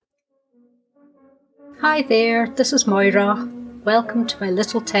Hi there, this is Moira. Welcome to my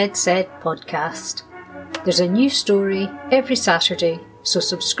Little Ted Said podcast. There's a new story every Saturday, so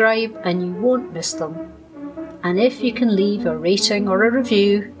subscribe and you won't miss them. And if you can leave a rating or a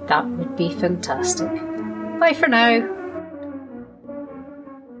review, that would be fantastic. Bye for now.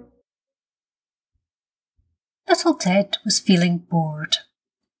 Little Ted was feeling bored.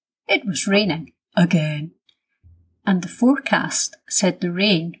 It was raining again, and the forecast said the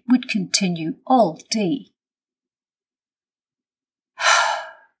rain would continue all day.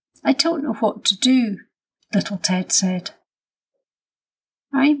 I don't know what to do, Little Ted said.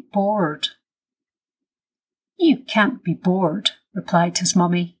 I'm bored. You can't be bored, replied his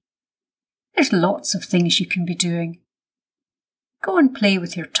mummy. There's lots of things you can be doing. Go and play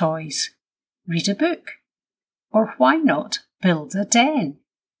with your toys, read a book, or why not build a den?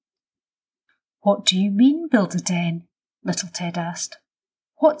 What do you mean, build a den? Little Ted asked.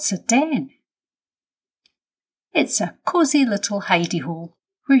 What's a den? It's a cosy little hidey hole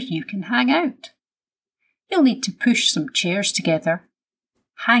where you can hang out. You'll need to push some chairs together,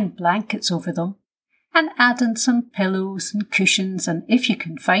 hang blankets over them, and add in some pillows and cushions and, if you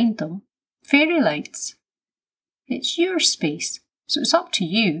can find them, fairy lights. It's your space, so it's up to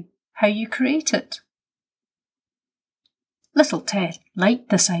you how you create it. Little Ted liked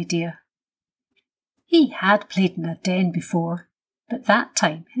this idea. He had played in a den before, but that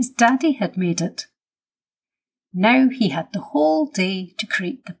time his daddy had made it. Now he had the whole day to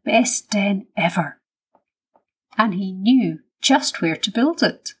create the best den ever. And he knew just where to build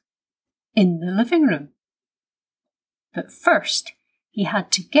it. In the living room. But first he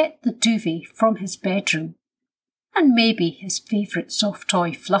had to get the duvet from his bedroom, and maybe his favourite soft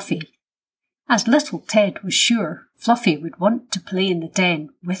toy Fluffy, as little Ted was sure Fluffy would want to play in the den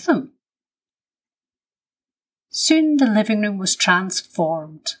with him. Soon the living room was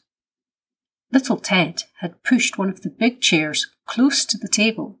transformed. Little Ted had pushed one of the big chairs close to the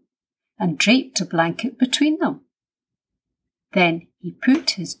table and draped a blanket between them. Then he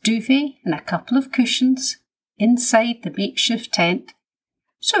put his duvet and a couple of cushions inside the makeshift tent,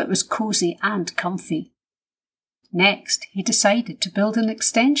 so it was cosy and comfy. Next, he decided to build an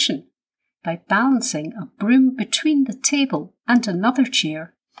extension by balancing a broom between the table and another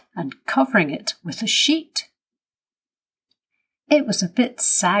chair and covering it with a sheet. It was a bit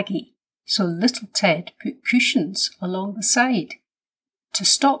saggy, so little Ted put cushions along the side to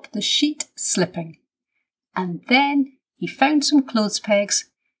stop the sheet slipping, and then he found some clothes pegs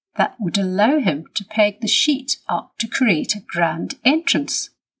that would allow him to peg the sheet up to create a grand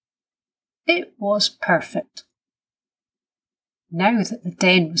entrance. It was perfect. Now that the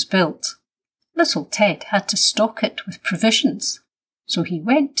den was built, little Ted had to stock it with provisions, so he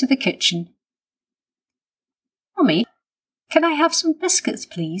went to the kitchen. Mummy, can I have some biscuits,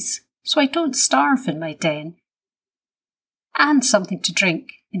 please, so I don't starve in my den? And something to drink,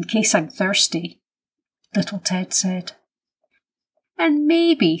 in case I'm thirsty, little Ted said. And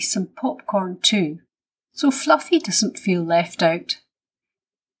maybe some popcorn too, so Fluffy doesn't feel left out.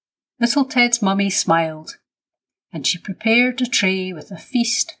 Little Ted's mummy smiled, and she prepared a tray with a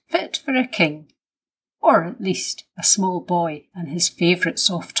feast fit for a king, or at least a small boy and his favourite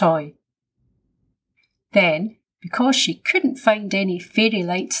soft toy. Then, because she couldn't find any fairy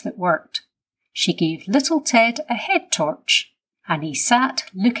lights that worked, she gave little Ted a head torch, and he sat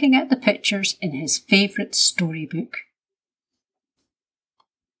looking at the pictures in his favourite storybook.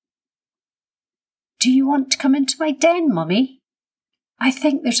 Do you want to come into my den, Mummy? I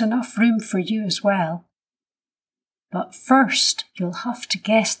think there's enough room for you as well. But first, you'll have to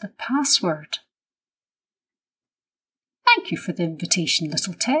guess the password. Thank you for the invitation,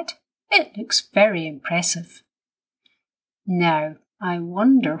 little Ted. It looks very impressive. Now, I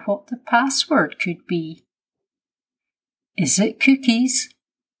wonder what the password could be. Is it cookies?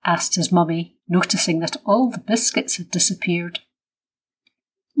 Asked his mummy, noticing that all the biscuits had disappeared.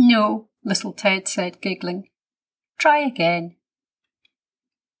 No, little Ted said, giggling. Try again.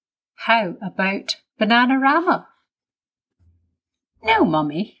 How about Bananarama? No,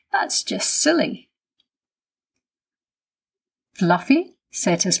 Mummy, that's just silly. Fluffy,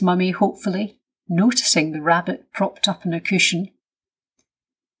 said his mummy hopefully, noticing the rabbit propped up on a cushion.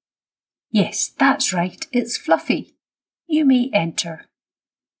 Yes, that's right, it's Fluffy. You may enter.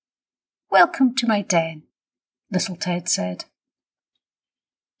 Welcome to my den, little Ted said.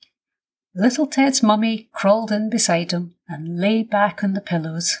 Little Ted's mummy crawled in beside him and lay back on the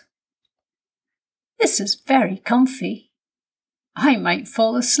pillows. This is very comfy. I might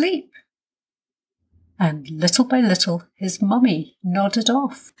fall asleep. And little by little his mummy nodded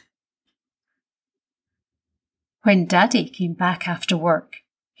off. When Daddy came back after work,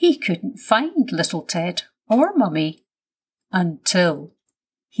 he couldn't find little Ted or Mummy until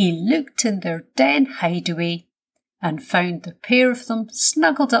he looked in their den hideaway and found the pair of them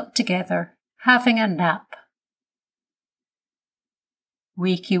snuggled up together, having a nap.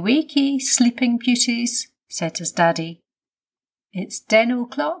 "Wakey, wakey, sleeping beauties," said his daddy. "It's 10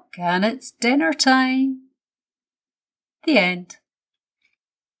 o'clock and it's dinner time." The end.